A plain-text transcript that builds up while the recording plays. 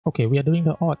Okay, we are doing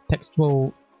the odd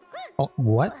textual... Oh,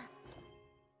 what?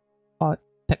 Odd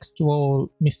textual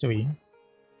mystery.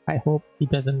 I hope it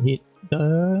doesn't hit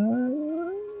the...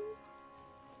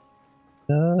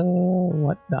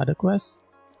 What's the other quest?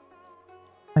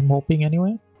 I'm hoping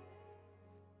anyway.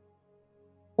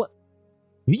 What?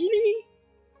 Really?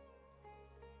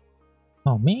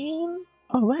 Oh man.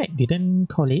 Alright, didn't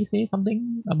Kaveh say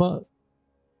something about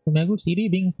Sumeru City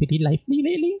being pretty lively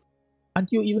lately?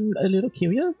 Aren't you even a little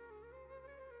curious?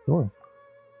 Sure.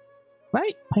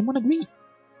 Right, Paimon agrees.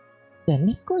 Then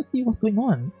let's go and see what's going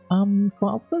on. For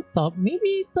our first stop,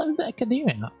 maybe start with the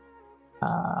academia.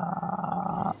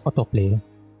 Autoplay.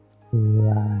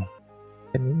 Right.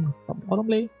 Can you stop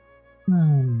autoplay?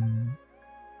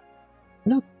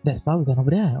 Look, there's Faruzan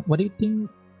over there. What do you think?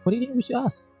 What do you think we should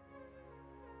ask?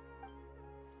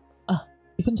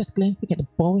 Even just glancing at the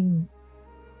borrowing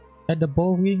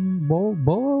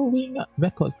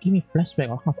records give me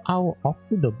flashback of how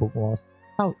awful the book was.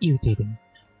 How irritating.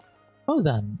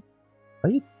 Faruzan, what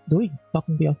are you doing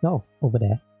talking to yourself over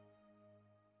there?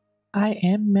 I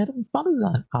am Madam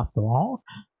Faruzan, after all.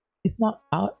 It's not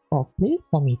out of place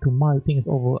for me to mull things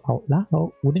over out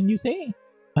loud, wouldn't you say?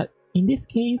 But in this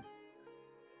case...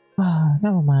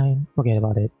 never mind, forget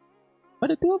about it. But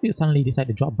the two of you suddenly decide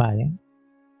to drop by.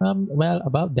 Well,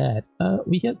 about that,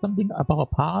 we heard something about a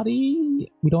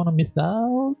party we don't want to miss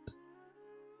out.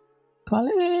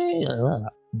 Kaveh,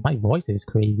 my voice is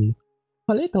crazy.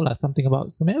 Kaveh told us something about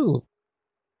Sumeru.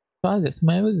 So as that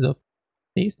Sumeru is the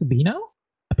place to be now?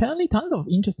 Apparently tons of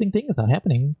interesting things are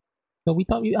happening. So we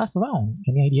thought we'd ask around.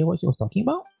 Any idea what she was talking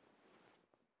about?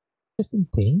 Interesting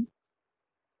things?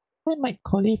 What might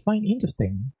Kaveh find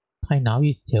interesting? Tighnari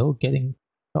is still getting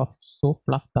so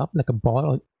fluffed up like a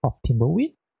ball of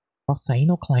timberweed? Or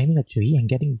Saino climbing a tree and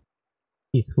getting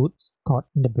his hooves caught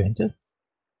in the branches?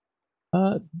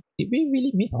 Did we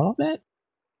really miss all of that?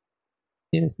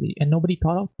 Seriously, and nobody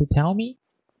thought of to tell me?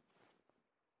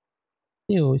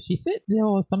 Still, she said there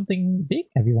was something big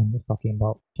everyone was talking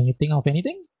about. Can you think of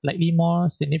anything slightly more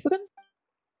significant?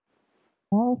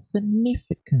 More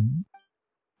significant?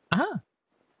 Ah!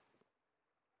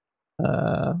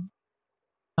 Now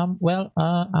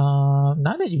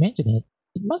that you mention it,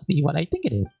 it must be what I think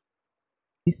it is.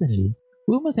 Recently,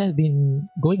 rumors have been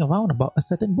going around about a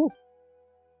certain book.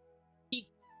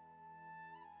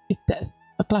 That's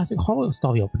a classic horror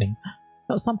story opening.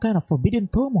 Not some kind of forbidden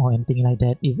tome or anything like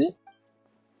that, is it?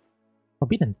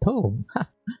 Forbidden tome?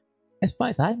 As far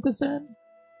as I'm concerned,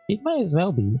 it might as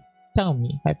well be. Tell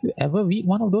me, have you ever read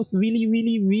one of those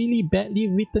really badly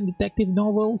written detective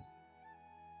novels?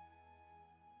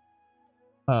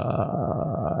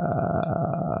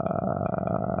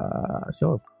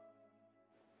 Sure.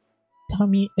 Tell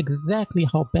me exactly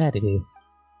how bad it is.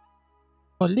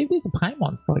 Or leave this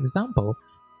Paimon, for example.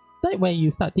 That way you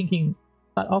start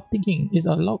off thinking it's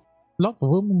a locked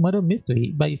room murder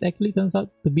mystery, but it actually turns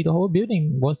out to be the whole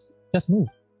building was just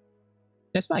moved.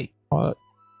 That's right. Or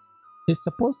it's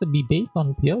supposed to be based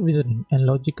on pure reasoning and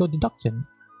logical deduction,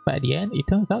 but at the end it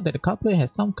turns out that the couple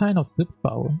has some kind of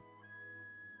superpower.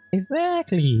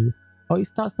 Exactly! Or it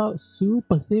starts out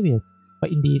super serious,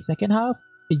 but in the second half,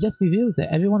 it just reveals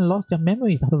that everyone lost their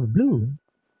memories out of the blue.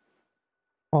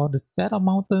 Or it's set in a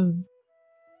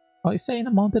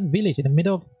mountain village in the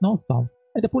middle of a snowstorm,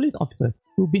 and the police officer,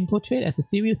 who'd been portrayed as a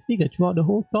serious figure throughout the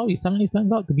whole story, suddenly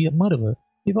turns out to be a murderer,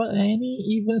 without any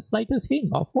even slightest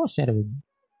hint of foreshadowing.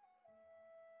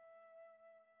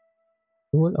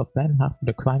 Rule of fan half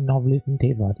the crime novelist in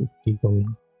Teva to keep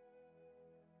going.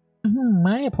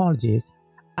 My apologies.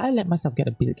 I let myself get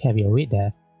a bit carried away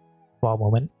there for a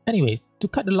moment. Anyways, to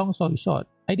cut the long story short,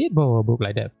 I did borrow a book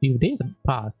like that a few days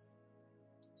past.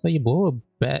 So you borrow a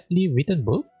badly written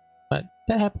book? But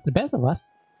that happens to the best of us.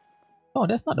 No,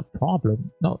 that's not the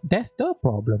problem. No, that's the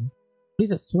problem.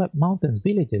 Blizzard swept mountains,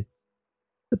 villages,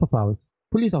 superpowers,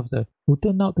 police officer who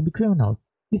turned out to be criminals.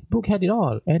 This book had it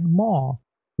all and more.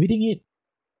 Reading it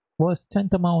was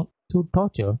tantamount to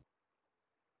torture.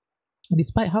 And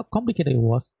despite how complicated it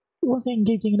wasn't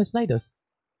engaging in the slightest.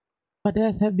 But there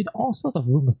have been all sorts of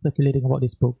rumors circulating about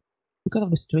this book because of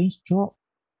the strange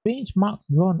marks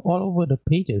drawn all over the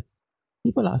pages.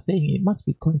 People are saying it must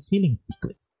be concealing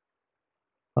secrets.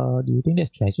 Do you think there's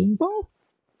treasure involved?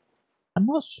 I'm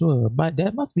not sure, but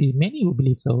there must be many who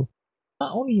believe so.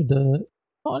 Not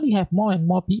only have more and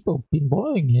more people been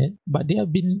borrowing it, but they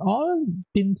have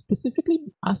been specifically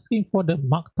asking for the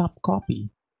marked up copy.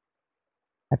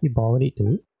 Have you borrowed it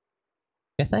too?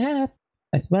 Yes, I have.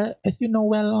 As well as you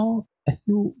well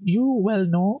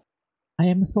know, I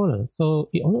am a scholar, so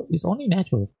it's only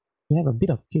natural to have a bit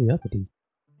of curiosity.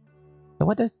 So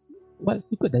what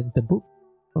secret does the book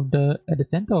at the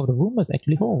center of the rumors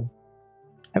actually hold.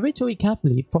 I read through it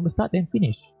carefully from the start and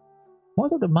finish.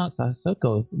 Most of the marks are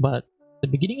circles, but the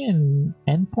beginning and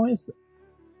end points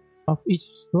of each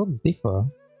stroke differ,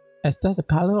 as does the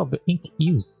color of the ink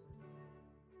used.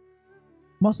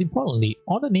 Most importantly,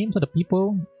 all the names of the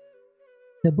people in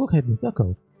the book have been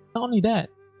circled. Not only that,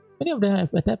 many of them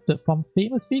have adapted from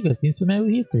famous figures in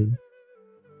Sumerian history.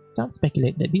 Some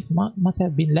speculate that this mark must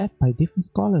have been left by different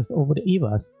scholars over the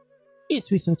eras,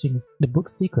 each researching the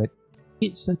book's secret,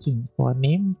 each searching for a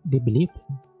name they believed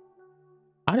in.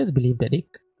 Others believe that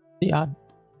they are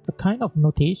a kind of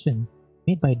notation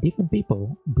made by different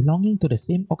people belonging to the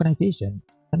same organization,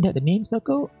 and that the name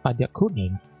circle are their code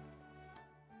names.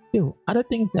 Still, others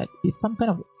think that it's some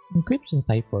kind of encryption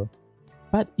cipher,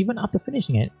 but even after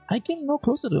finishing it, I came no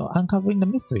closer to uncovering the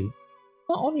mystery.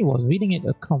 Not only was reading it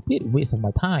a complete waste of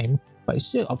my time, but the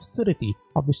sheer absurdity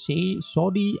of the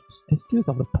shoddy excuse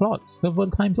of the plot several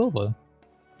times over.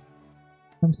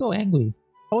 I'm so angry.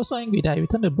 I was so angry that I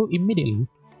returned the book immediately,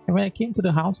 and when I came to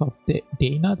the house of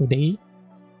Dana today,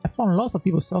 I found lots of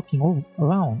people sulking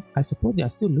around. I suppose they are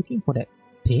still looking for that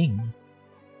thing.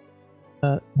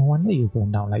 No wonder you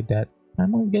zoned down like that.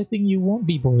 I'm guessing you won't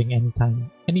be borrowing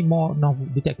any more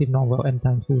detective novel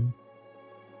anytime soon.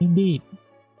 Indeed.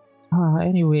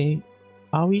 Anyway,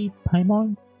 are we,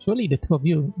 Paimon? Surely the two of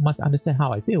you must understand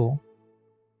how I feel.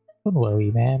 Don't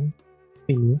worry, man.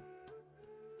 Feel you.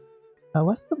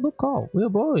 What's the book called? We'll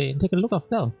borrow it and take a look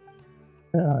ourselves.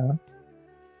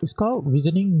 It's called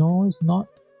Reasoning Knows Not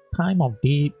Time of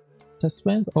Day.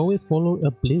 Suspense always follow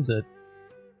a blizzard.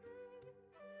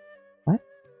 What?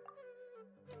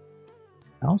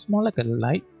 Sounds more like a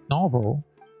light novel.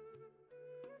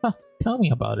 Tell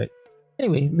me about it.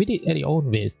 Anyway, read it at your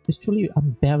own pace. It's truly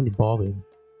unbearably boring.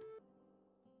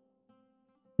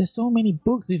 There's so many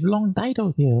books with long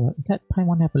titles here. Let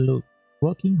Paimon have a look.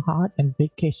 Working hard and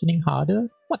vacationing harder?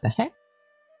 What the heck?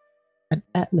 An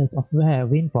atlas of rare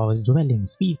rainforest dwelling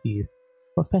species.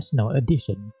 Professional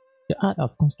edition. The art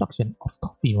of construction of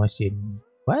coffee machine.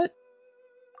 What?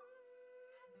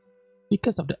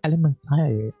 Because of the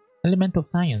elemental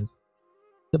science.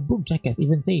 The book jackets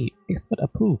even say, expert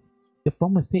approved. The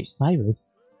former sage Cyrus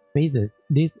praises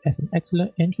this as an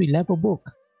excellent entry-level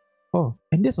book. Oh,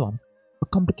 and this one, a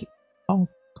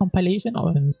compilation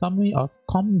or a summary of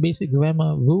common basic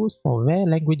grammar rules for rare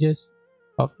languages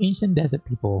of ancient desert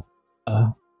people.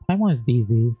 Paimon is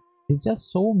dizzy. It's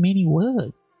just so many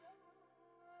words.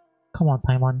 Come on,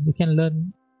 Paimon, you can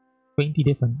learn 20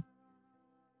 different.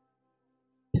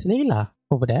 Is Layla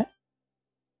over there?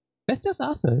 Let's just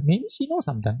ask her. Maybe she knows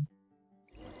something.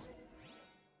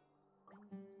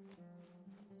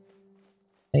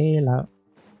 Layla.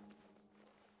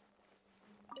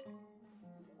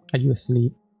 Are you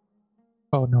asleep?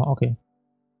 Oh no, okay.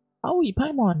 Owie,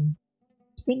 Paimon!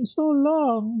 It's been so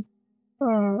long.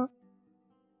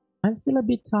 I'm still a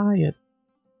bit tired.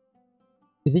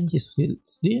 Didn't you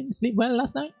sleep well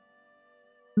last night?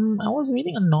 I was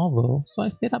reading a novel, so I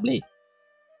stayed up late.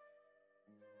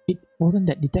 It wasn't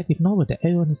that detective novel that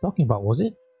everyone is talking about, was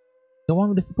it? The one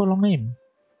with the super long name?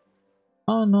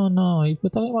 Oh no, if you're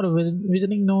talking about a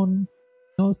reasoning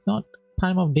knows not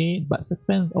time of day, but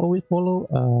suspense always follows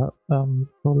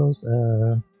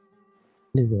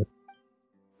blizzard.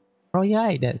 Oh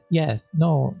yeah,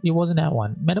 no, it wasn't that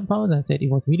one. Madam Faruzan said it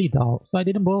was really dull, so I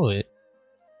didn't borrow it.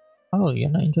 Oh, you're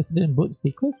not interested in book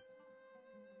secrets?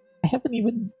 I haven't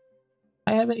even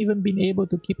been able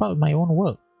to keep up with my own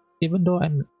work, even though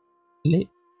I'm late.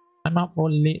 I'm up all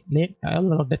late a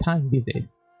lot of the time these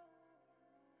days.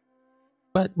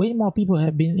 But way more people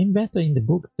have been invested in the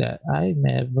books that I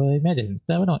never imagined.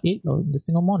 7 or 8 in the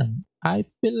single morning. I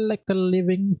feel like a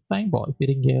living signboard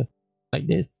sitting here like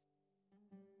this.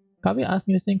 Kaveh asked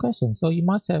me the same question, so he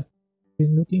must have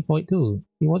been looking for it too.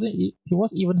 He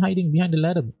was even hiding behind the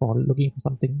ladder before looking for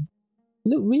something. He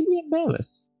looked really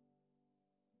embarrassed.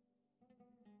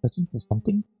 Searching for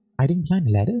something? Hiding behind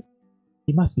the ladder?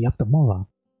 He must be after Mora.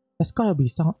 That gotta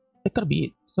be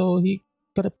it. So he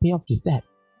gotta pay off his debt.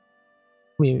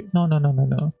 Wait, no.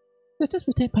 Let's just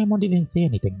pretend Paimon didn't say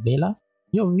anything. Layla,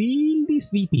 you're really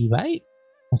sleepy, right?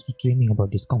 Must be dreaming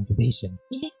about this conversation.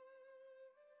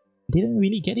 Didn't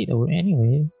really get it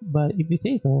anyway, but if you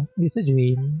say so, it's a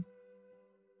dream.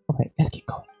 Alright, let's keep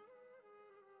going.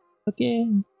 Okay,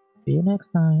 see you next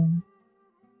time.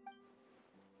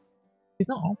 It's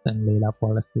not often Layla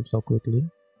falls asleep so quickly.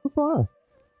 Good for her.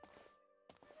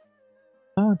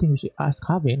 I don't think we should ask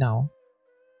Kaveh now.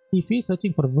 If he's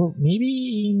searching for the book, maybe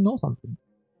he knows something.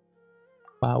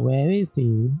 But where is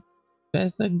he?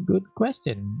 That's a good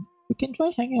question. We can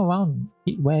try hanging around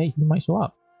where he might show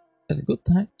up. there's a good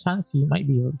chance he might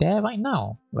be there right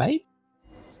now, right?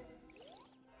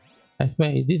 I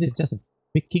swear, this is just a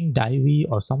freaking diary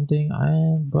or something,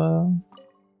 and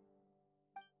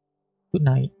good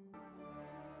night.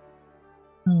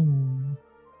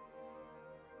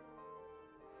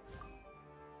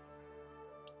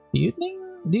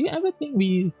 Do you ever think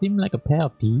we seem like a pair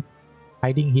of thieves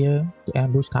hiding here to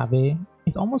ambush Kaveh?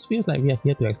 It almost feels like we are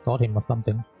here to extort him or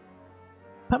something.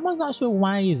 I'm not sure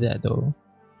why is that though.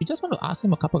 We just want to ask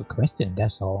him a couple of questions,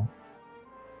 that's all.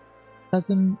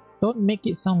 Don't make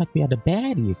it sound like we are the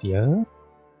baddies here.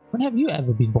 When have you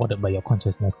ever been bothered by your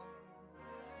consciousness?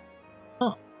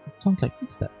 Oh, it sounds like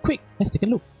this. Quick, let's take a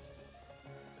look.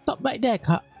 Stop right there,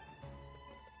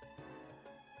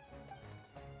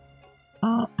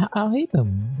 I'll hate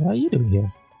them. What are you doing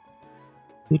here?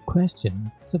 Good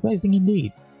question. Surprising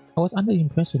indeed. I was under the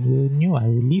impression you knew I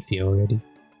would leave here already.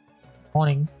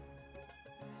 Morning.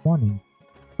 Morning.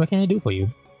 What can I do for you?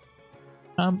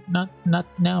 Not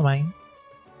now, mine.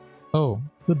 Oh,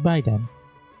 goodbye then.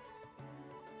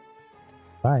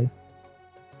 Bye.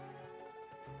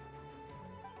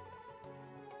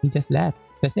 He just left.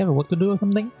 Does he have work to do or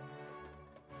something?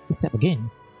 He step again.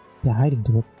 They're heading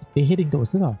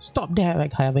towards the door. Stop there,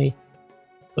 like Kaveh.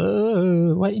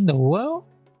 What in the world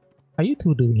are you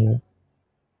two doing here?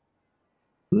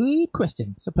 Good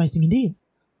question. Surprising indeed.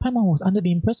 Paimon was under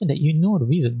the impression that you know the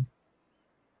reason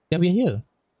that we're here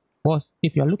was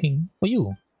if you're looking for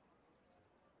you.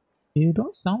 You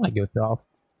don't sound like yourself.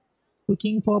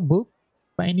 Looking for a book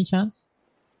by any chance?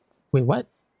 Wait, what?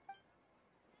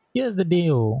 Here's the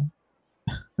deal.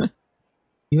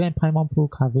 You and Paimon pull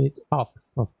Kaveh off,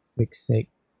 for frick's sake.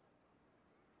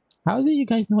 How do you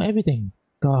guys know everything?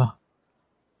 God.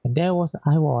 And I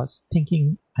was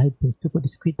thinking I'd been super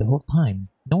discreet the whole time.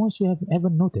 No one should have ever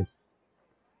noticed.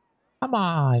 Come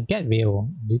on, get real.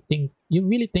 You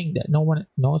really think that no one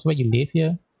knows where you live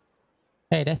here?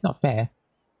 Hey, that's not fair.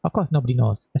 Of course nobody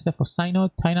knows, except for Sino,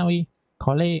 Tighnari,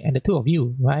 Kaveh, and the two of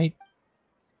you, right?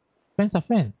 Friends are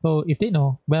friends, so if they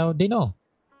know, well, they know.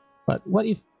 But what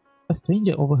if a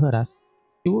stranger overheard us?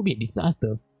 It would be a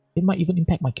disaster. It might even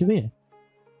impact my career.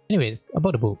 Anyways,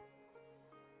 about the book.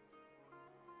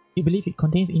 You believe it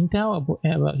contains intel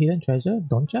about hidden treasure,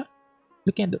 don't ya?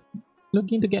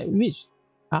 Looking to get rich,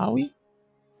 are we?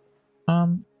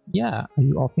 Yeah, are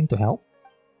you offering to help?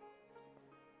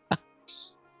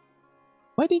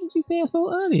 Why didn't you say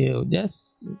so earlier?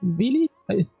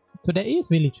 So there is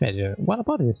really treasure. What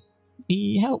about this?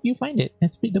 We help you find it and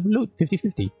split the loot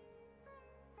 50-50.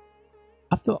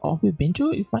 After all we've been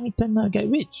through, you finally turned out to get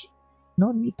rich.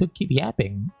 No need to keep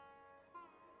yapping.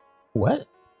 What?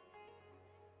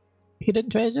 Hidden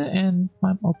treasure and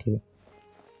okay.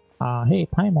 Hey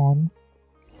Paimon.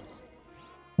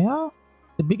 Yeah,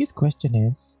 the biggest question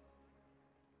is,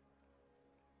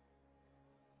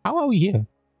 how are we here?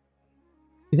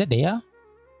 Is that Dehya?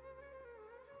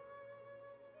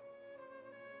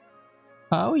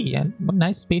 Oh yeah, what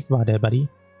nice space bar there, buddy.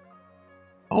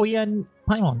 Oh yeah,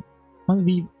 Paimon. Must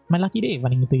be my lucky day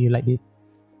running into you like this.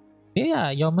 Yeah,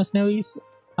 your mercenaries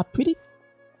are pretty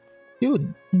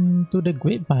tuned into the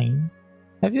grapevine.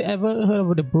 Have you ever heard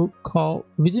of the book called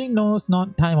Visiting Knows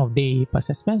Not Time of Day, but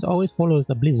Suspense Always Follows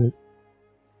a Blizzard?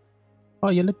 Oh,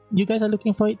 you guys are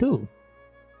looking for it too?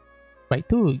 Right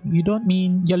too, you don't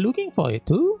mean you're looking for it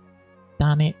too?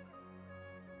 Darn it.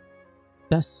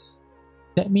 Does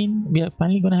that mean we are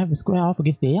finally gonna have a square off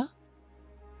against Dehya?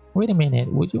 Wait a minute,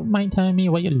 would you mind telling me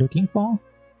what you're looking for?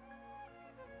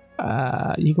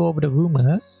 You go over the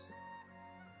rumors.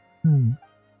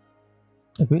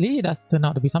 If really it does turn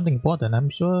out to be something important, I'm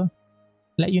sure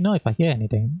let you know if I hear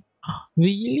anything.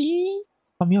 Really?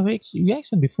 From your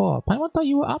reaction before, Paimon thought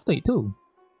you were after it too.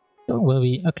 Don't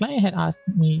worry, a client had asked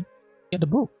me to get the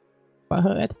book, but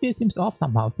her attitude seems off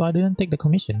somehow, so I didn't take the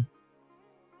commission.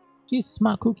 She's a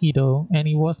smart cookie though, and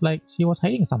it was like she was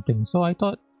hiding something, so I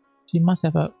thought she must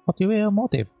have a ulterior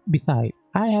motive. Besides,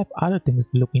 I have other things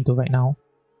to look into right now.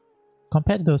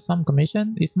 Compared to some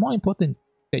commission, it's more important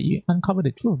that you uncover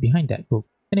the truth behind that book.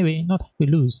 Anyway, not to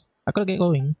lose. I gotta get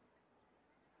going.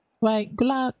 Right, good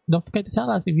luck. Don't forget to tell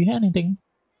us if you hear anything.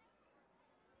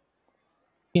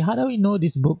 Okay, how do we know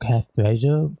this book has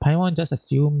treasure? Paimon just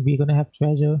assumed we're gonna have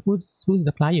treasure. Who's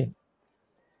the client?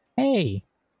 Hey!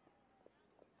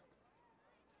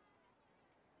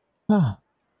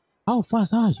 How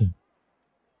fast are you?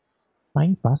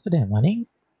 Flying faster than running?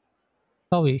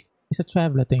 Sorry, it's a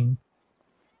traveler thing.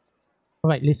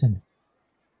 Alright, listen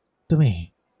to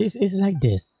me. It's like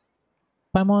this.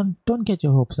 Paimon, don't get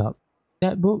your hopes up.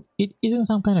 That book, it isn't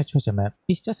some kind of treasure map.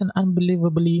 It's just an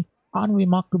unbelievably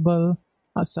unremarkable,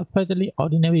 surprisingly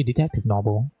ordinary detective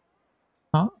novel.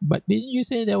 Huh? But didn't you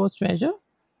say there was treasure?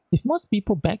 If most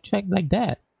people backtrack like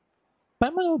that,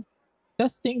 Paimon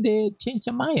just think they change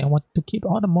their mind and want to keep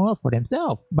all the moral for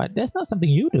themselves. But that's not something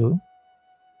you do.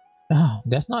 Ah,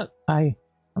 that's not. I'm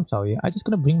sorry. I just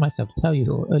couldn't bring myself to tell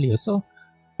you earlier, so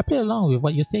I played along with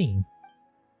what you're saying.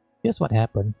 Here's what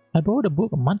happened. I borrowed a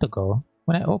book a month ago.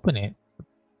 When I opened it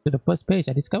to the first page,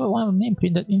 I discovered one of the names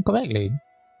printed incorrectly.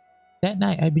 That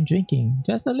night, I'd been drinking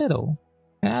just a little,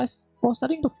 and I was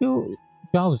starting to feel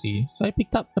drowsy, so I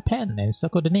picked up the pen and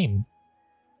circled the name.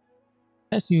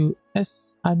 As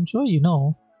I'm sure you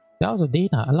know, the House of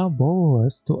Data allow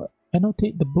borrowers to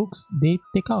annotate the books they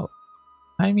take out.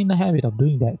 I'm in the habit of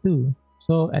doing that too,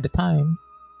 so at the time,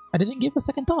 I didn't give a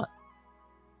second thought.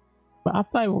 But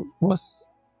after I was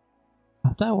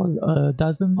a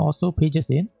dozen or so pages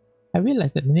in, I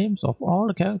realized that the names of all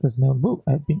the characters in the book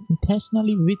had been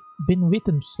intentionally been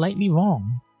written slightly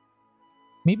wrong.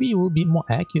 Maybe it would be more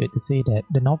accurate to say that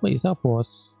the novel itself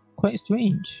was quite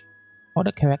strange. All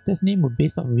the characters' names were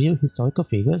based on real historical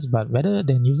figures, but rather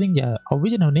than using their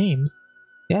original names,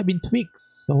 they had been tweaked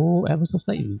so ever so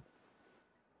slightly.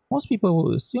 Most people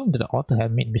would assume that the author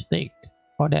had made a mistake,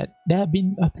 or that there had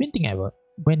been a printing error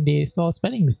when they saw a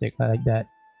spelling mistake like that.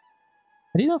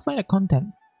 I did not find the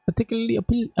content particularly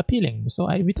appealing, so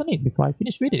I returned it before I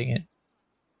finished reading it.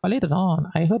 But later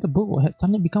on, I heard the book had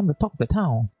suddenly become the talk of the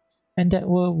town, and there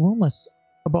were rumors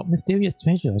about mysterious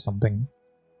treasure or something.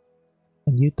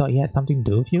 And you thought it had something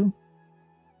to do with you?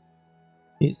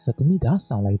 It certainly does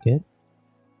sound like it.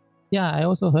 Yeah, I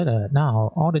also heard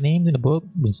now all the names in the book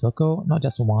been circled, not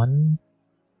just one.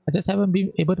 I just haven't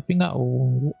been able to figure out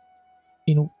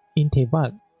in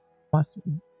what must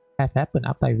have happened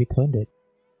after I returned it.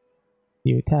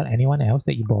 Did you tell anyone else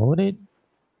that you borrowed it?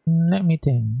 Let me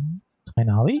think.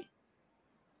 Tighnari?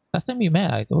 Last time we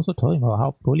met, I also told him about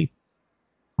how poorly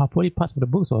parts of the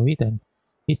books were written.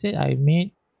 He said I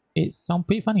made it sound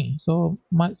pretty funny, so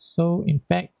much so, in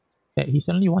fact, that he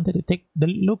suddenly wanted to take the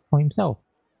look for himself.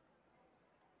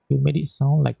 You made it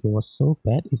sound like it was so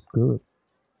bad it's good.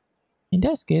 In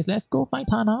that case, let's go find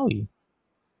Tighnari.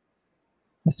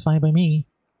 That's fine by me,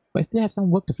 but I still have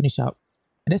some work to finish up,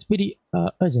 and that's pretty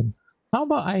urgent. How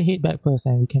about I head back first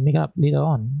and we can make up later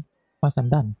on, once I'm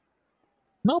done?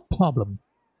 No problem.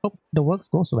 Hope the work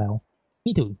goes well.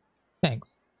 Me too.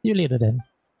 Thanks. See you later then.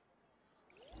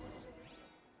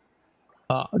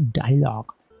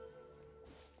 Dialogue.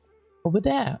 Over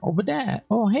there, over there.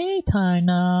 Oh, hey,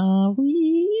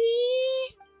 Tighnari.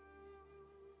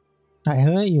 I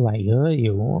heard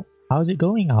you. How's it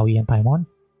going, Aoi and Paimon?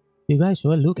 You guys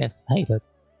sure look excited.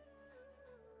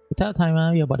 Tell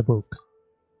Tighnari about the book.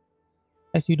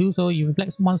 As you do so, you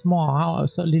reflect once more on how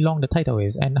absurdly long the title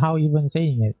is, and how even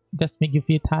saying it just makes you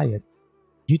feel tired.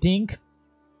 You think?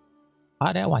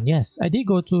 Ah, that one, yes. I did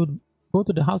go to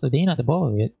the House of Dana to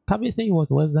borrow it. Kaveh said it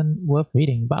wasn't worth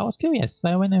reading, but I was curious, so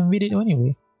I went and read it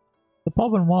anyway. The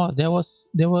problem was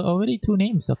there were already two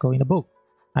names circled in the book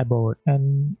I borrowed,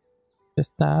 and the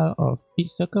style of each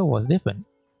circle was different.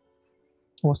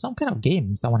 It was some kind of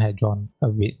game someone had drawn a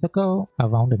red circle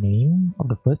around the name of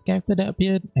the first character that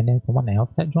appeared, and then someone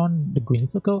else had drawn the green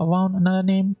circle around another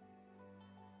name.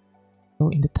 So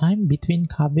in the time between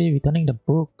Kaveh returning the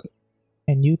book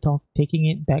and you taking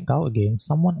it back out again,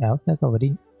 someone else has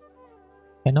already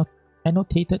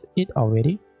annotated it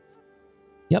already?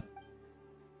 Yep.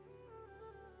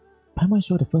 Paimon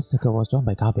showed the first circle was drawn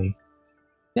by Kaveh.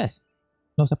 Yes,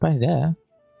 no surprise there.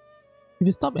 If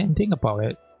you stop and think about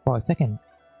it for a second,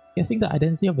 guessing the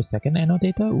identity of the second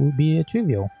annotator would be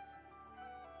trivial.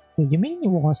 So you mean it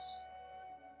was...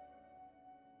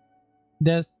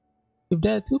 If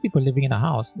there are two people living in a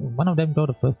house, one of them drew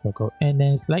the first circle, and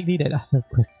then it's likely that the other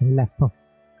person left.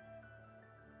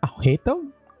 I'll hate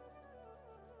them?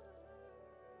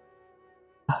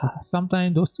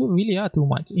 Sometimes those two really are too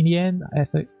much. In the end,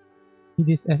 it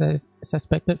is as I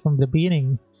suspected from the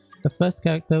beginning. The first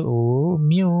character,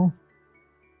 Mew,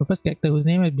 the first character whose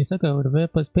name had been circled on the very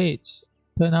first page,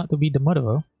 turned out to be the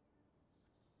murderer.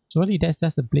 Surely that's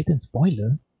just a blatant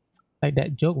spoiler. Like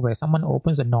that joke where someone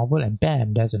opens a novel and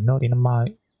bam, there's a note in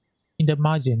the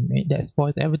margin that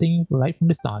spoils everything right from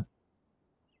the start.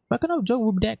 What kind of joke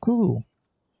would be that cruel?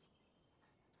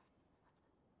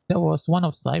 That was one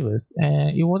of Cyrus,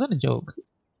 and it wasn't a joke.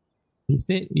 He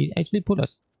said he actually put a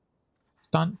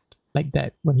stunt like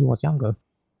that when he was younger.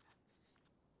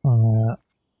 Who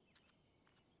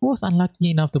was unlucky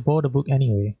enough to borrow the book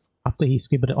anyway, after he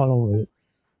scribbled all over it?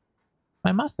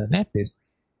 My master, Nepis,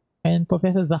 and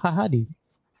Professor Zahahadi,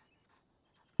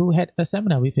 who had a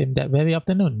seminar with him that very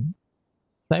afternoon.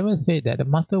 Cyrus said that the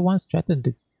master once threatened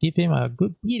to give him a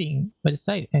good beating by the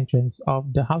side entrance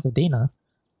of the House of Dana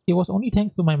It was only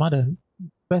thanks to my mother,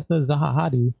 Professor Zaha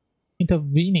Hadi,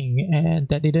 intervening and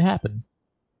that didn't happen.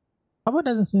 Papa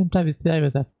doesn't seem to have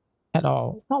serious at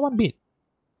all, not one bit.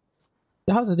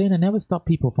 The House of Dana never stopped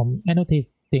people from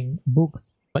annotating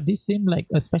books, but this seemed like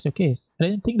a special case. I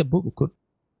didn't think the book could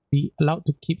be allowed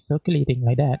to keep circulating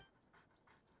like that.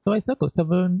 So I circled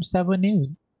several names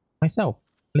myself,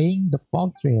 laying the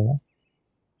false trail.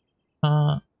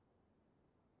 The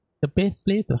best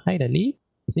place to hide a leaf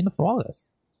is in the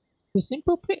forest. The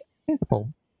simple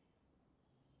principle.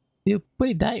 You put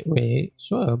it that way,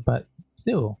 sure, but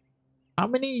still. How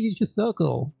many did you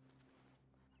circle?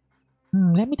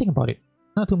 Let me think about it.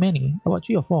 Not too many, about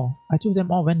 3 or 4. I chose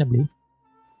them all randomly.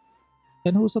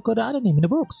 Then who circled the other name in the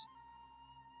books?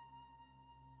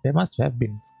 There must have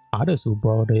been others who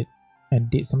borrowed it and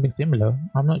did something similar.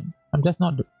 I'm just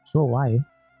not sure why.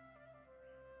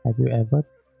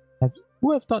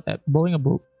 Who have thought that borrowing a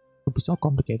book would be so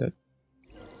complicated?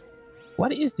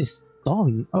 What is this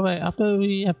story? Alright, after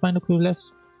we have found the clue, let's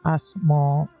ask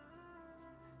more.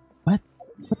 What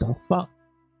the fuck?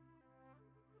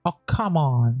 Oh, come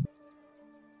on.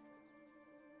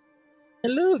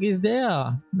 And look, it's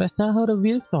there. Let's tell her the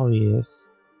real story is.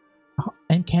 Oh,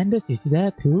 and Candace is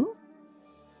there too?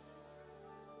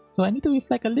 So I need to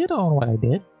reflect a little on what I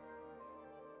did.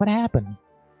 What happened?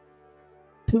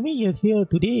 To me, you're here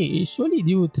today is surely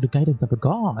due to the guidance of the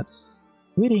gods.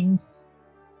 Greetings.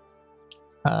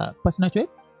 Personal trip?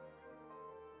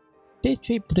 This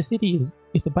trip to the city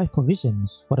is to buy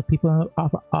provisions for the people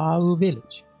of our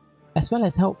village, as well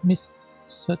as help Miss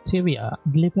Soteria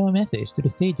deliver a message to the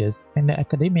sages and the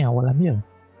academia while I'm here.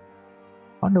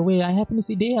 On the way, I happened to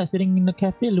see Dehya sitting in the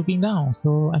cafe looking down,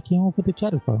 so I came over to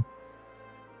chat with her.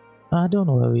 Don't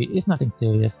worry, it's nothing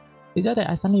serious. It's just that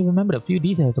I suddenly remembered a few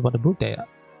details about the book there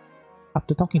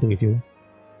after talking to you.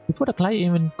 Before the client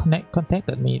even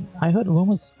contacted me, I heard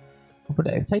rumors of an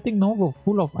exciting novel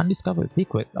full of undiscovered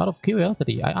secrets. Out of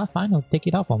curiosity, I asked Sino to take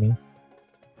it out for me.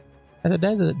 As a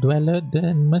desert dweller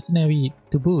and mercenary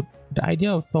to boot, the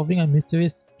idea of solving a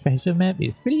mysterious treasure map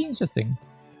is pretty interesting.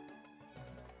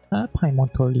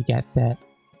 Paimon totally gets that.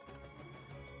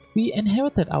 We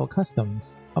inherited our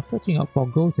customs of searching out for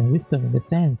ghosts and wisdom in the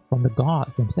sands from the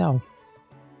gods themselves.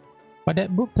 But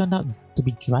that book turned out to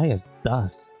be dry as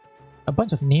dust. A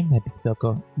bunch of names had been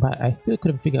circled, but I still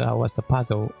couldn't figure out what the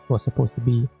puzzle was supposed to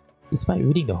be, despite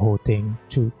reading the whole thing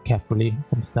through carefully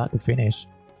from start to finish.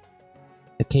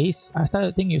 The case, I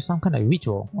started thinking it was some kind of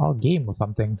ritual or game or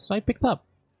something, so I picked up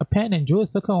a pen and drew a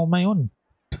circle on my own.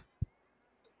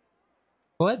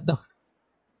 What the?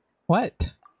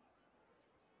 What?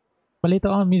 But later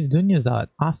on, Miss Dunyazad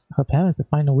asked her parents to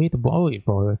find a way to borrow it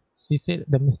for her. She said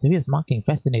the mysterious marking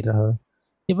fascinated her,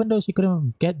 even though she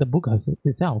couldn't get the book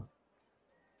herself.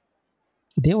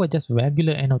 They were just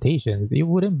regular annotations. It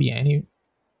wouldn't be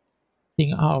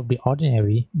anything out of the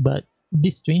ordinary, but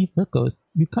these strange circles,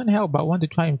 you can't help but want to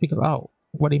try and figure out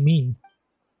what they mean.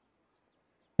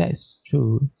 That's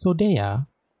true. So Dehya,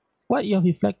 what you're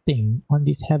reflecting on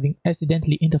this having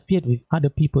accidentally interfered with other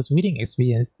people's reading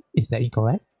experience, is that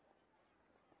incorrect?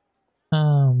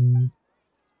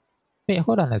 Wait,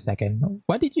 hold on a second.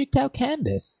 What did you tell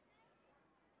Candace?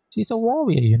 She's a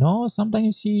warrior, you know.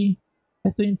 Sometimes she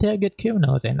has to interrogate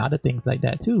criminals and other things like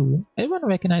that too. Everyone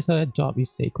recognizes her job is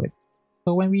sacred.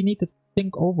 So when we need to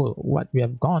think over what we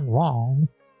have gone wrong,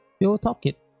 we will talk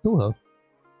it to her.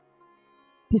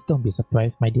 Please don't be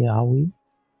surprised, my dear Aoi.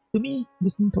 To me,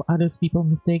 listening to other people's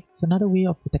mistakes is another way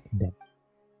of protecting them.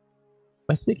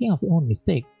 By speaking of your own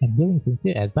mistake and giving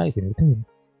sincere advice in return,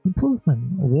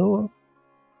 improvement will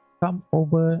come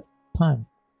over time.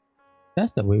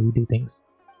 That's the way we do things.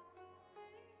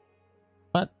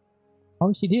 But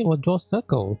all she did was draw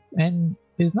circles, and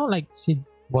it's not like she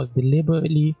was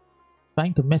deliberately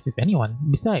trying to mess with anyone.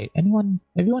 Besides, everyone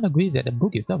agrees that the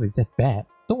book itself is just bad.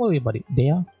 Don't worry about it,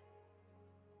 Dehya.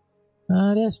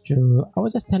 That's true. I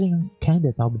was just telling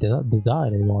Candace how bizarre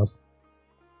it was.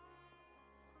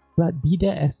 But be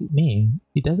that as it may,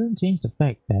 it doesn't change the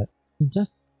fact that it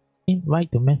just ain't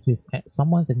right to mess with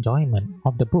someone's enjoyment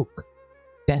of the book.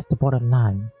 That's the bottom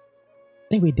line.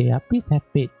 Anyway, Dehya, please have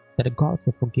faith that the gods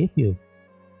will forgive you.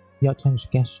 Your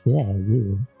transgression,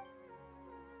 you.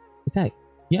 Besides,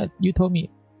 yeah, you told me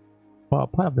for a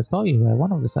part of the story where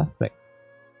one of the suspects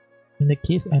in the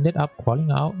case ended up crawling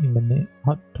out in the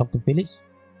out of the village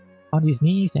on his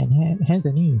knees and hands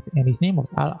and knees, and his name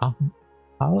was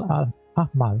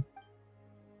Al-Ahmal.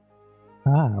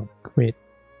 Ah, great.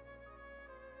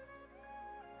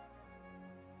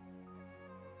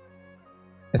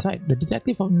 That's right, the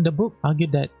detective from the book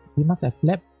argued that he must have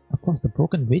leapt across the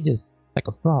broken bridges like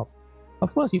a frog.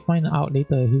 Of course, you find out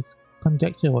later his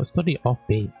conjecture was totally off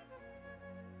base.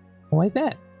 Why is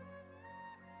that?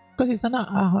 Because his son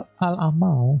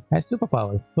Al-Amal has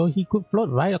superpowers, so he could float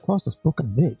right across the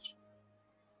broken bridge.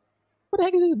 What the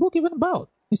heck is this book even about?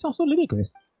 It sounds so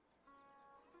ludicrous.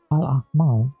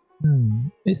 Al-Amal?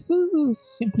 It's so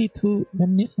simply too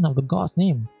reminiscent of the god's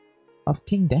name of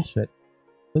King Dashret.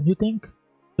 Don't you think?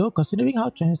 Though considering how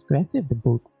transgressive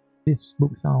this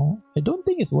book sound, I don't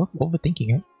think it's worth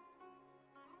overthinking it.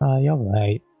 You're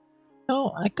right.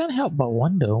 No, I can't help but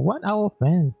wonder what our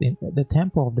friends in the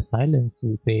Temple of the Silence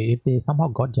would say if they somehow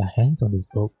got their hands on this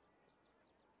book.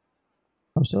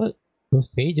 I'm sure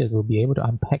those sages will be able to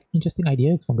unpack interesting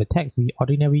ideas from the text we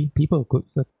ordinary people could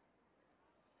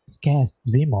scarce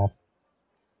dream of.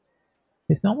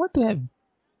 It's normal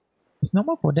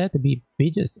for there to be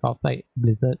bridges outside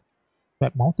Blizzard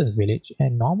Red Mountains village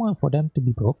and normal for them to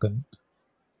be broken.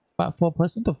 But for a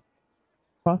person to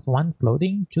cross one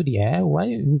floating through the air, why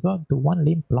resort to one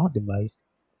lame plot device?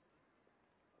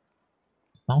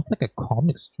 Sounds like a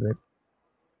comic strip.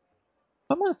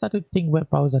 Someone started to think where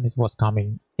Faruzan was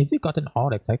coming. If you gotten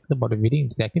all excited about reading a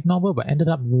detective novel but ended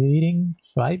up reading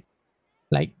Tribe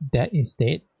like that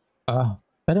instead,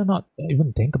 better not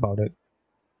even think about it.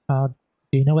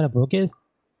 Do you know where the book is?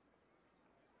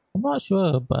 I'm not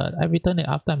sure, but I returned it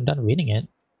after I'm done reading it.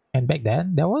 And back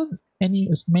then, there wasn't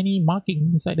as many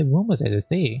markings inside the rumors as they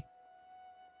say.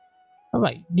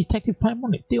 Alright, Detective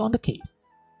Paimon is still on the case.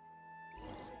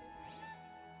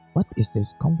 What is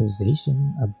this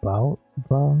conversation about,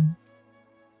 bro?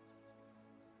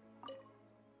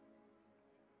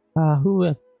 Who would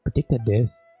have predicted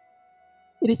this?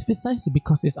 It is precisely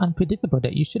because it's unpredictable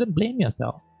that you shouldn't blame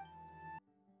yourself.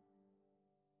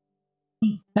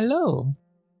 Hello!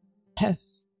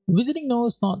 Has visiting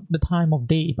knows not the time of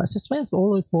day, but suspense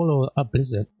always follow a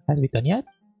blizzard. Has it returned yet?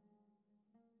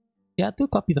 There are 2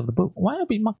 copies of the book. One has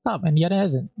been marked up and the other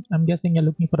hasn't. I'm guessing you're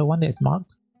looking for the one that is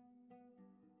marked.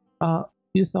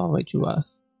 You saw right through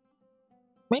us.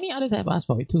 Many others have asked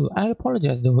for it too. I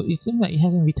apologize though, it seems like it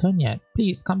hasn't returned yet.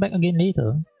 Please come back again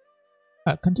later.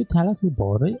 Can't you tell us who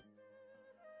bought it?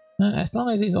 As long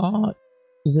as it's all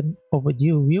isn't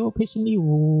overdue, we'll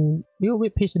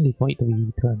wait patiently for it to be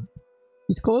returned.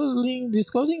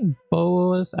 Disclosing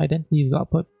borrower's identity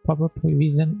without proper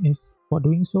reason is for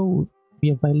doing so would be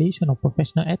a violation of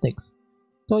professional ethics.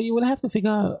 So you will have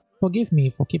to forgive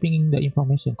me for keeping the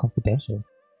information confidential.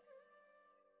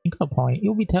 Think of a point, it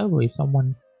would be terrible if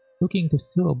someone looking to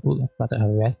steal a book and started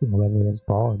harassing whoever has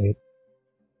borrowed it.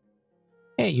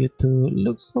 Hey, you two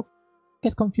look so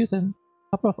confused and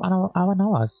a couple of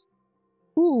hours.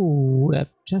 Who have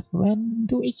just ran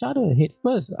into each other head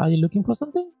first? Are you looking for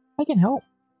something? I can help.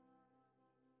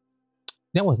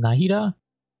 That was Nahida?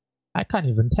 I can't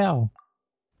even tell.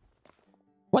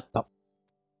 What the?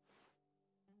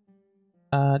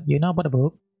 Do you know about the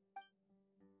book?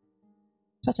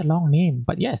 Such a long name,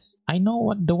 but yes, I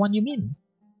know the one you mean.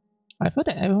 I've heard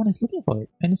that everyone is looking for it,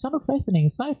 and it sounded fascinating,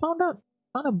 so I found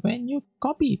a brand new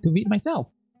copy to read myself.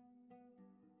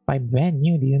 By brand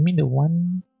new, do you mean the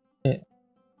one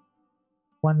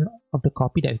of the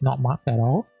copy that is not marked at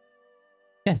all?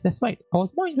 Yes, that's right. I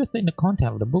was more interested in the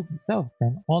content of the book itself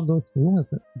than all those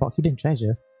rumors about hidden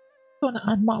treasure. So an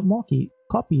unmarked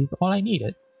copy is all I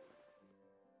needed.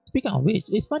 Speaking of which,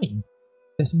 it's funny.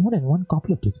 There's more than one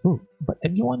copy of this book, but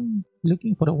everyone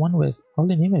looking for the one where all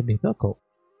the names have been circled.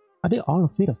 Are they all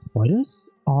afraid of spoilers?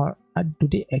 Or do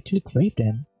they actually crave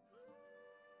them?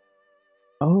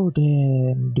 Oh,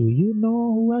 then do you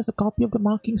know who has a copy of the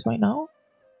markings right now?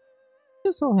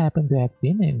 Just so happens to have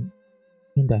seen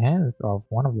it in the hands of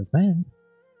one of your friends.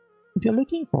 If you're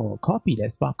looking for a copy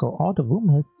that sparkles all the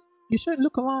rumors, you should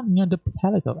look around near the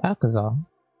palace of Alcazar.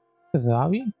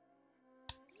 Kazari?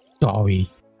 Dory.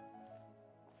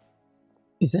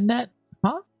 Isn't that,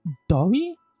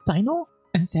 Dory, Sino,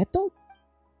 and Setos?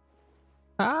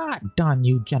 Ah, darn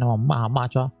you, General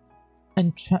Mahamaja.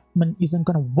 Entrapment isn't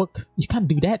gonna work. You can't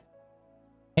do that.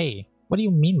 Hey, what do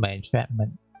you mean by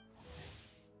entrapment?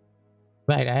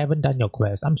 Right, I haven't done your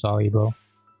quest. I'm sorry, bro.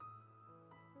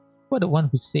 You're the one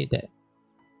who said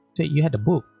you had the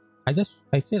book.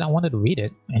 I said I wanted to read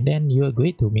it, and then you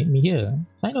agreed to meet me here.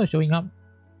 Sino showing up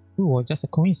was just a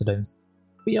coincidence.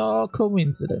 We are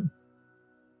coincidence.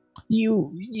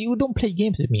 You don't play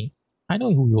games with me. I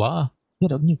know who you are. You're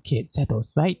the new kid,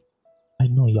 Setos, right? I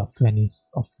know your friend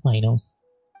is of Sino's.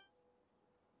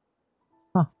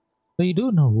 Huh, so you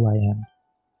do know who I am.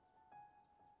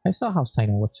 I saw how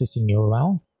Sino was chasing you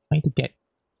around, trying to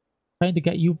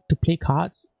get you to play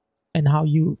cards, and how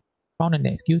you found an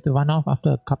excuse to run off after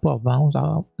a couple of rounds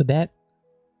after that.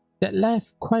 That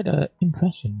left quite an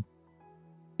impression.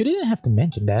 You didn't have to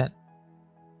mention that.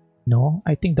 No,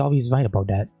 I think Dobby is right about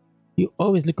that. You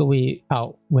always look away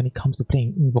out when it comes to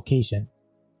playing Invocation.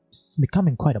 It's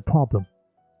becoming quite a problem.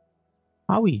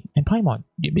 Aoi and Paimon,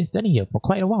 you've been standing here for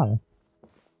quite a while.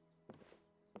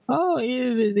 Oh,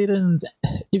 if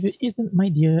it isn't my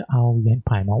dear Aoi and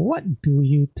Paimon, what do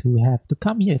you two have to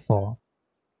come here for?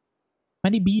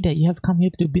 Might it be that you have come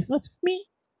here to do business with me?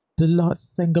 The Lord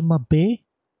Sangama Bay?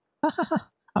 Ha ha ha!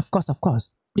 Of course.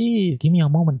 Please give me a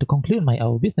moment to conclude my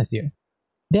own business here.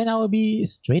 Then I will be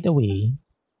straight away.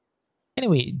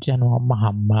 Anyway, General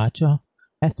Mahamacha,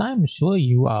 as I am sure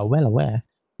you are well aware,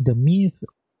 the means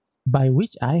by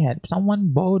which I had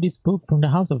someone borrow this book from the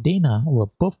House of Dehya were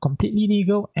both completely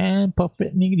legal and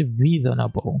perfectly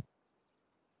reasonable.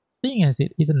 Seeing as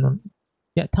it isn't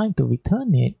yet time to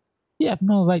return it, you have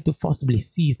no right to forcibly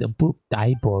seize the book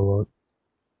I borrowed.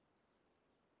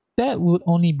 That would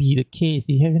only be the case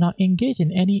if you have not engaged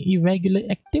in any irregular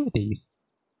activities.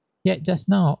 Yet just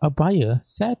now, a buyer,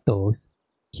 Satos,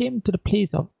 came to the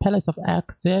Palace of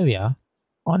Axaria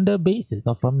on the basis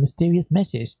of a mysterious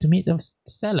message to meet a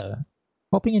seller,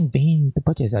 hoping in vain to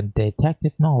purchase a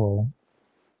detective novel.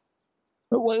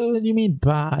 What do you mean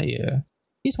buyer?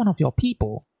 He's one of your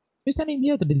people. You're sending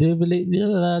here to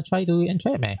deliver, try to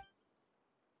entrap me.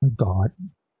 God.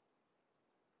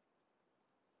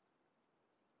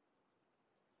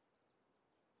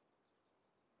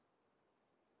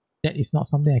 That is not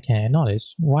something I can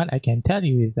acknowledge. What I can tell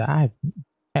you is that I have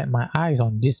had my eyes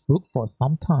on this book for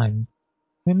some time.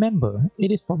 Remember,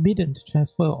 it is forbidden to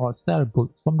transfer or sell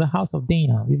books from the House of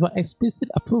Dehya without explicit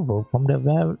approval from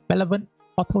the relevant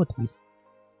authorities.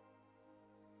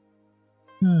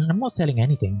 I'm not selling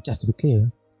anything, just to be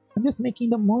clear. I'm just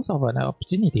making the most of an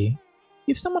opportunity.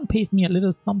 If someone pays me a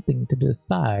little something to the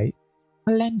side,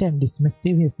 I'll lend them this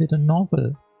mysterious little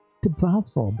novel to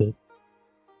browse for a bit.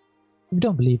 If you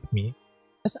don't believe me,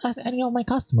 just ask any of my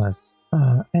customers.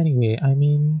 Anyway, I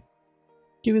mean,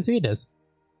 curious readers.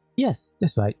 Yes,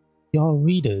 that's right, your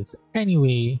readers.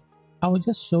 Anyway, I was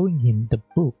just showing him the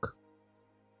book.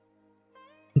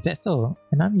 Is that so?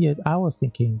 And I was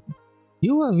thinking,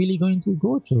 you are really going to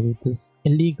go through this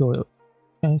illegal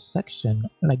transaction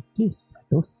like this,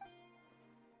 Satos?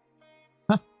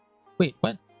 Huh? Wait,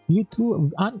 what? You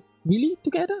two aren't really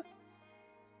together?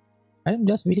 I'm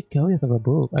just really curious of a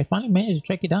book. I finally managed to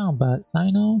track it down, but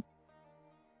Sino...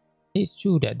 It's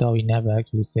true that Dory never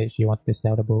actually said she wanted to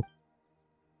sell the book.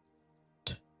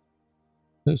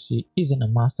 So she isn't a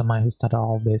mastermind who started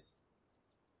all this.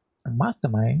 A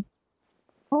mastermind?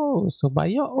 Oh, so by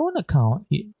your own account,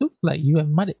 it looks like you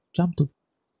might have jumped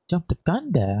the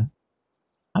gun there.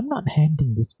 I'm not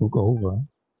handing this book over.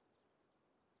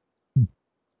 You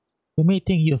may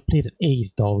think you have played an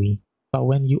ace, Dory, but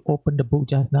when you opened the book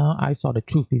just now, I saw the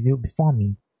truth revealed before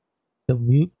me. The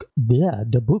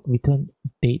book return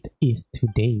date is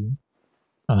today.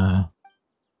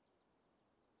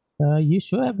 You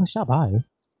sure have a sharp eye.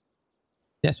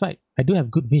 That's right, I do have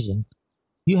good vision.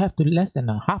 You have to less than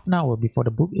a half an hour before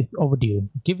the book is overdue.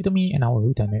 Give it to me and I will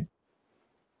return it.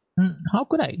 How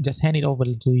could I just hand it over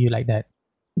to you like that?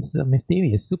 This is a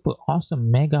mysterious, super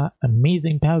awesome, mega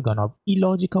amazing paragon of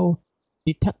illogical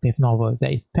detective novels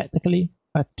that is practically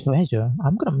a treasure.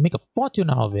 I'm gonna make a fortune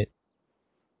out of it.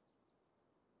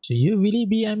 Should you really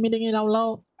be admitting it out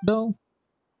loud, though?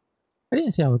 I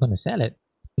didn't say I was gonna sell it.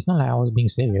 It's not like I was being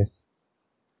serious.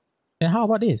 And how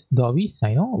about this, Dory,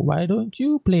 Sino? Why don't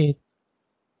you play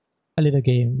a little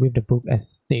game with the book as a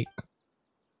stake?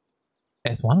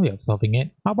 That's one way of solving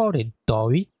it. How about it,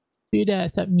 Dory? Do you dare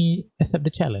accept the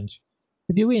challenge?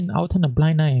 If you win, I'll turn a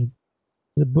blind eye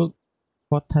to the book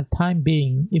for the time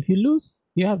being. If you lose,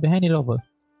 you have to hand it over.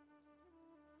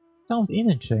 Sounds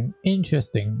interesting.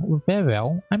 Very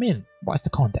well. I mean, what's the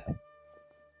contest?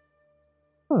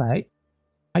 Alright.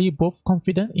 Are you both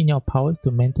confident in your powers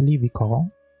to mentally recall?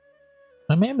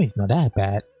 My memory is not that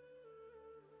bad.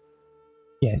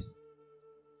 Yes.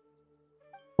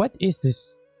 What is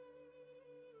this?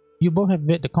 You both have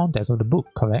read the contents of the book,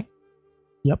 correct?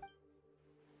 Yep.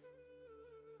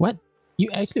 What? You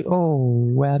actually... Oh,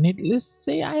 well, needless to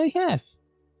say, I have.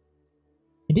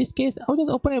 In this case, I'll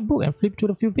just open a book and flip through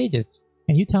the few pages.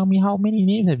 And you tell me how many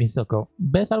names have been circled.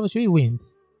 Best out of 3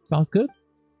 wins. Sounds good?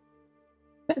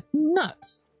 That's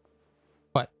nuts!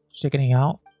 What? Checking it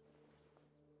out?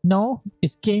 No,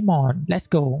 it's game on. Let's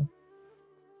go.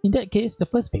 In that case, the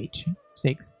first page.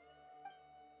 6.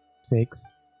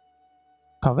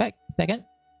 Correct. Second.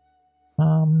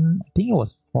 I think it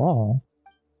was 4.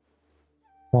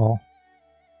 Oh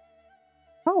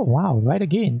wow, right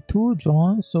again. 2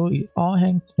 drawn, so it all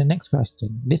hangs to the next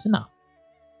question. Listen up.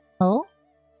 Oh?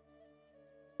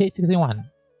 Page 61.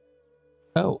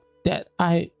 Oh, that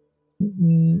I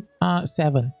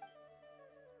 7.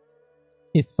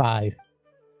 It's 5.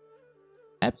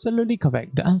 Absolutely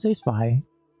correct. The answer is 5.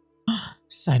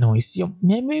 Sino, is your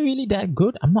memory really that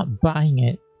good? I'm not buying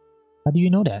it. How do you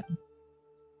know that?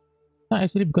 Not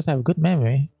actually because I have a good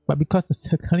memory, but because the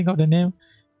circling of the name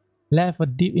left a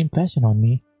deep impression on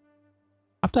me.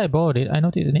 After I borrowed it, I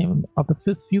noted the name of the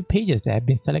first few pages that had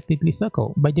been selectively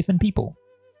circled by different people.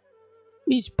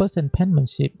 Each person's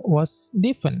penmanship was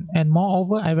different, and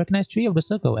moreover, I recognized 3 of the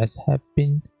circles as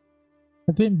having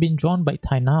been drawn by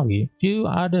Tighnari. Few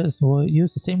others will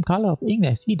use the same color of ink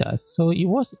as he does, so it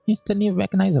was instantly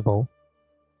recognizable.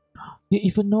 You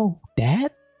even know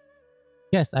that?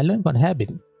 Yes, I learned from the habit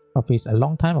of his a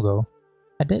long time ago.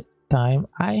 At that time,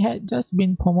 I had just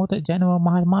been promoted General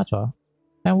Mahamatra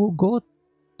and would go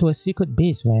to a secret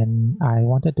base when I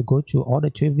wanted to go through all the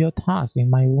trivial tasks in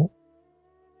my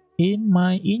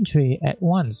entry at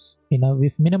once,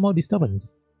 with minimal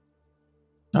disturbance.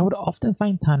 I would often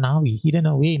find Tighnari hidden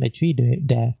away in a tree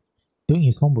there doing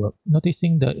his homework,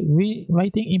 noticing the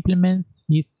writing implements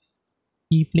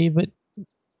he favored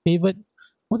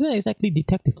wasn't exactly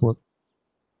detective work.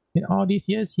 In all these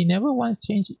years, he never once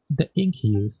changed the ink he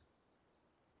used.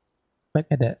 Back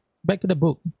to the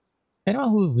book. Anyone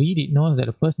who read it knows that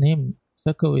the first name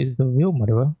circle is the real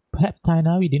murderer. Perhaps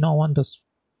Tighnari did not want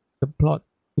the plot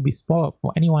to be spoiled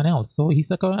for anyone else, so he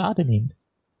circled other names.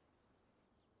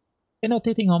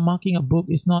 Annotating or marking a book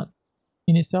is not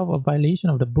in itself a violation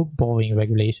of the book borrowing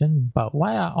regulation, but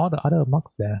why are all the other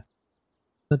marks there?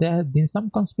 So there has been some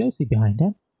conspiracy behind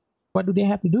that. What do they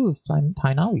have to do with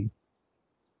Tighnari?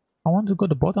 I want to go to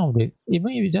the bottom of it,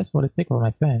 even if it's just for the sake of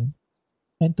my friend.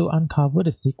 And to uncover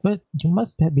the secret, you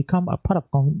must have become a part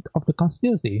of the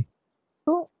conspiracy.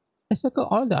 So I circle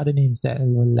all the other names that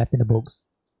were left in the books.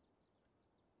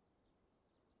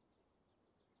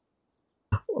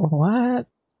 What?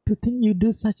 To think you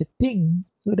do such a thing,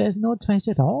 so there's no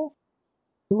treasure at all?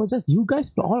 It was just you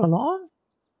guys all along?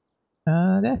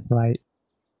 That's right.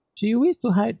 She wished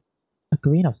to hide a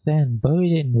grain of sand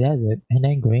buried in the desert, and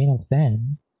then grain of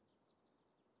sand.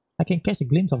 I can catch a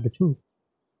glimpse of the truth.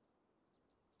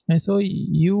 And so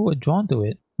you were drawn to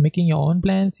it, making your own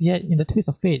plans, yet in the twist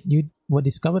of fate, you were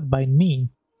discovered by me.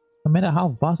 No matter how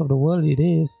vast of the world it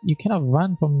is, you cannot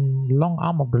run from the long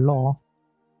arm of the law.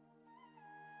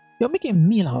 You're making a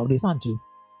meal out of this, aren't you?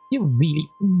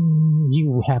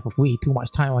 You have way too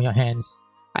much time on your hands.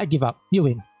 I give up. You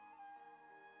win.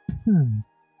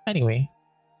 Anyway,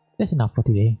 that's enough for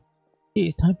today. It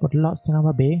is time for the Lord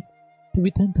Sanama Bay to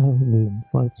return to her room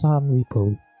for some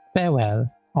repose.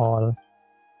 Farewell, all.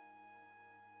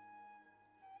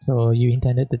 So you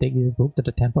intended to take this book to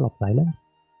the Temple of Silence?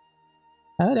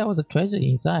 I heard there was a treasure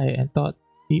inside and thought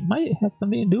it might have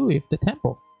something to do with the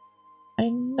temple. I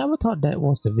never thought that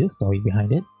was the real story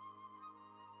behind it.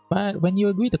 But when you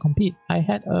agreed to compete, I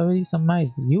had already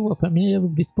surmised you were familiar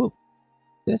with this book.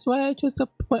 That's why I chose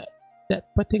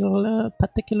that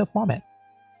particular format.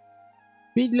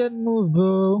 Big move,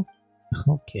 bro.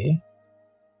 Okay.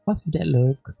 What's with that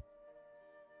look?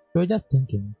 We were just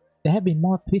thinking. There have been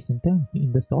more twists and turns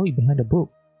in the story behind the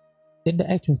book than the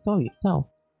actual story itself.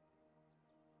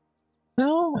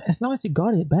 Well, as long as you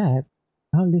got it back,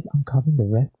 I'll leave uncovering the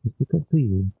rest of the secrets to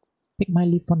you. Take my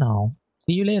leave for now.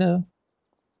 See you later.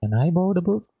 Can I borrow the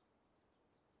book?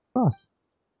 Of course.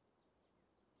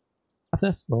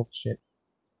 After shit.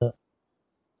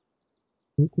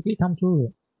 We quickly thumb through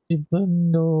it.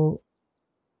 Even though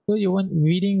you weren't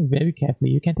reading very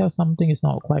carefully, you can tell something is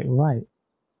not quite right.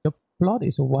 The plot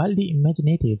is wildly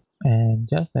imaginative, and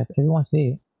just as everyone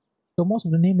says, though most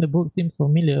of the name in the book seems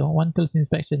familiar, on close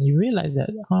inspection you realize that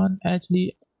aren't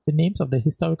actually the names of the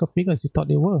historical figures you thought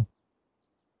they were.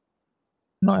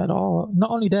 Not at all.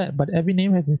 Not only that, but every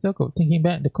name has been circled, thinking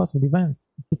back the course of events.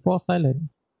 You fall silent,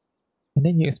 and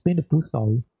then you explain the full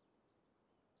story.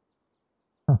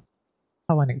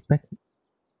 How unexpected.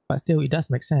 But still, it does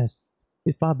make sense.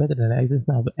 It's far better than the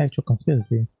existence of an actual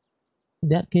conspiracy. In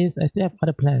that case, I still have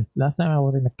other plans. Last time I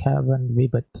was in the cavern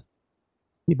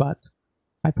Rebut.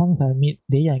 I promised I'd meet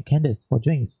Dehya and Candace for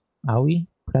drinks. Are we?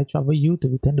 Could I trouble you to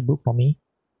return the book for me?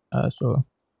 Sure.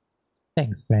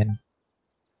 Thanks, friend.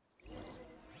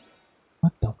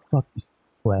 What the fuck is this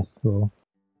quest, bro?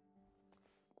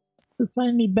 You're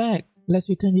finally back. Let's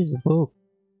return this book.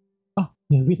 Oh,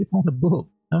 you really found the book.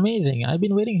 Amazing. I've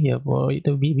been waiting here for it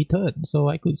to be returned so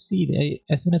I could see it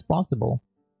as soon as possible.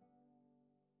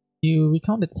 You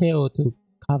recount the tale to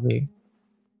Kaveh.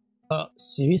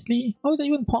 Seriously? How is that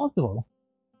even possible?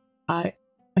 I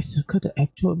circled the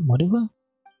actual murderer?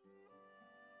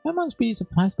 I must be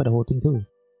surprised by the whole thing too.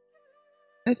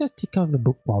 Let's just take out the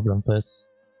book problem first.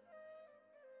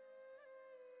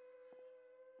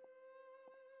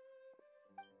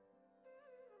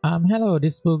 Hello,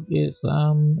 this book is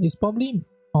probably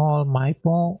all my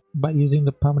fault by using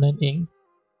the permanent ink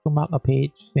to mark a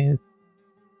page since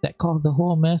that caused the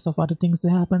whole mess of other things to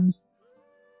happen.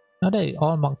 Now that it's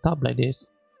all marked up like this,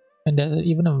 and there's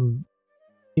even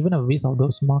a risk of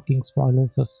those marking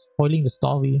spoilers just spoiling the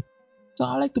story. So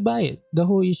I like to buy it. The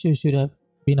whole issue should have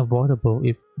been avoidable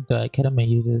if the Academy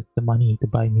uses the money to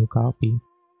buy a new copy.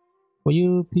 Will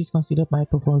you please consider my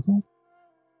proposal?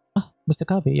 Ah, Mr.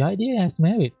 Kaveh, your idea has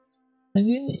merit.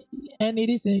 And it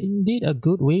is indeed a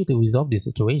good way to resolve this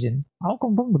situation. I'll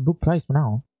confirm the book price for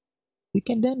now. You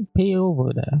can then pay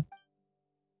over there.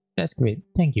 That's great,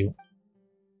 thank you.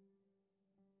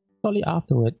 Shortly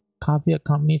afterward, Kaveh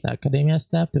accompanies the academia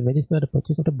staff to register the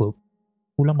purchase of the book,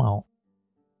 full amount.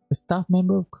 The staff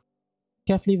member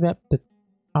carefully wrapped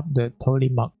up the thoroughly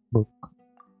marked book.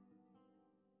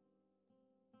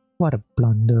 What a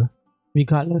blunder.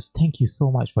 Regardless, thank you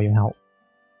so much for your help.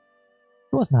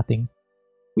 It was nothing.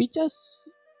 We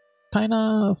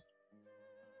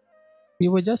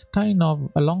were just kind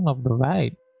of along of the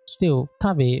ride. Still,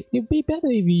 Kaveh, it'd be better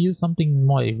if we use something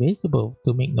more erasable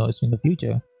to make notes in the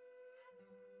future.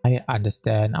 I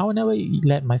understand. I will never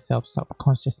let myself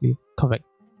subconsciously correct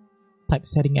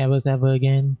typesetting errors ever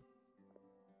again.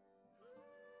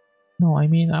 No, I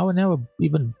mean, I will never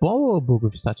even borrow a book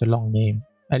with such a long name.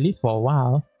 At least for a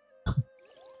while.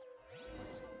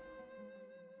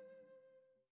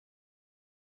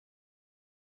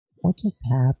 What just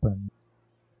happened?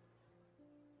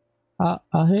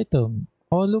 Hey Tom,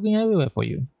 I was looking everywhere for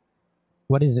you.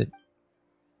 What is it?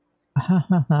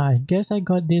 I guess I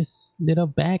got this little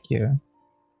bag here.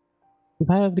 If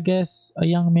I have to guess, a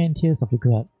young man tears of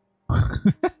regret.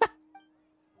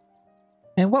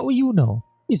 And what will you know?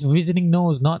 His reasoning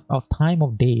knows not of time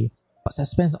of day, but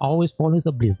suspense always follows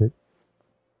a blizzard.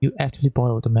 You actually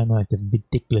borrowed to memorize the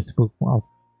ridiculous book of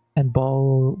and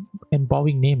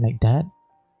borrowing name like that?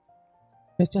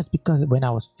 That's just because when I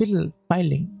was filling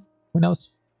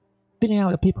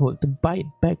out the paperwork to buy it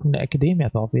back from the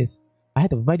academia's office, I had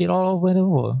to write it all over and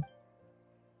over.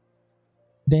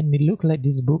 Then it looks like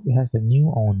this book has a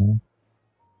new owner.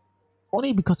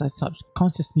 Only because I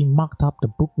subconsciously marked up the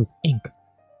book with ink.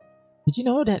 Did you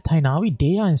know that Tighnari,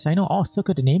 Dehya, and Sino all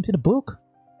circled the names in the book?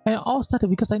 And it all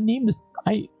started because I named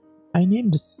the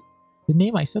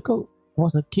name I circled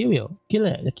was a killer.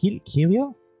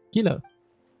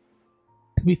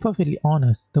 To be perfectly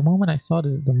honest, the moment I saw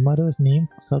the murderer's name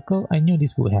circle, I knew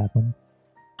this would happen.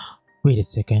 Wait a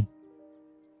second.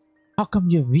 How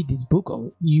come you read this book?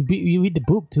 Or you read the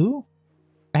book too?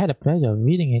 I had the pleasure of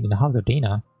reading it in the house of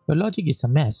Dana. Your logic is a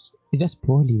mess. It's just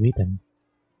poorly written.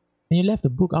 And you left the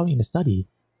book out in the study.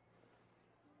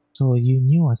 So you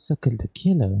knew I circled the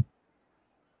killer.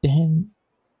 Then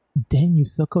you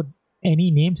circled any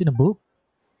names in the book?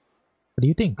 What do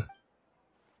you think?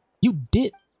 You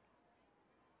did!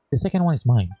 The second one is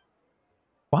mine.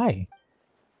 Why?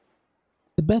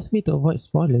 The best way to avoid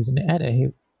spoilers is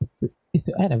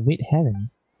to add a red herring.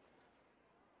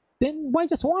 Then why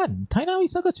just one? Tighnari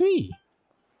circle 3!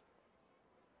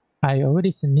 I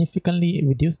already significantly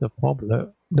reduced the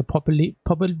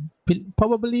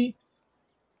probability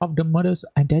of the murder's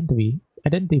identity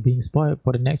being spoiled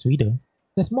for the next reader.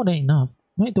 That's more than enough.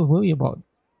 No need to worry about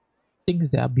things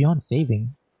that are beyond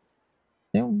saving.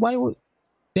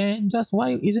 Then just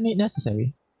why isn't it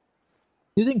necessary?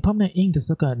 Using permanent ink to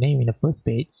circle a name in the first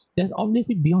page, that's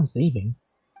obviously beyond saving.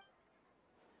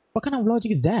 What kind of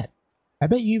logic is that? I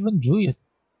bet you even drew your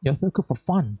circle for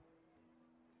fun.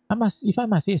 If I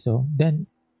must say so, then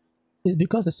it's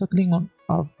because the circling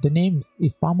of the names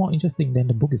is far more interesting than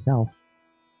the book itself.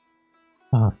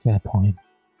 Fair point.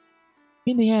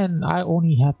 In the end, I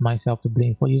only have myself to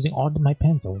blame for using all my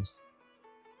pencils.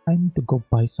 I need to go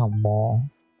buy some more.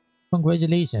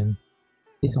 Congratulations!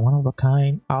 This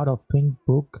one-of-a-kind, out-of-print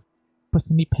book,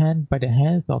 personally penned by the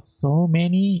hands of so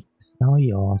many, is now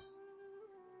yours.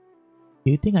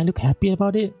 Do you think I look happy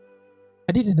about it?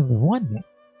 I didn't even want it.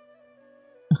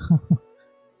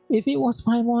 If it was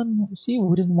my one, she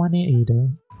wouldn't want it either.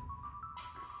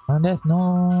 And that's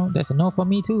a no for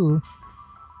me too.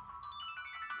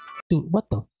 Dude, what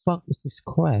the fuck is this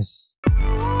quest?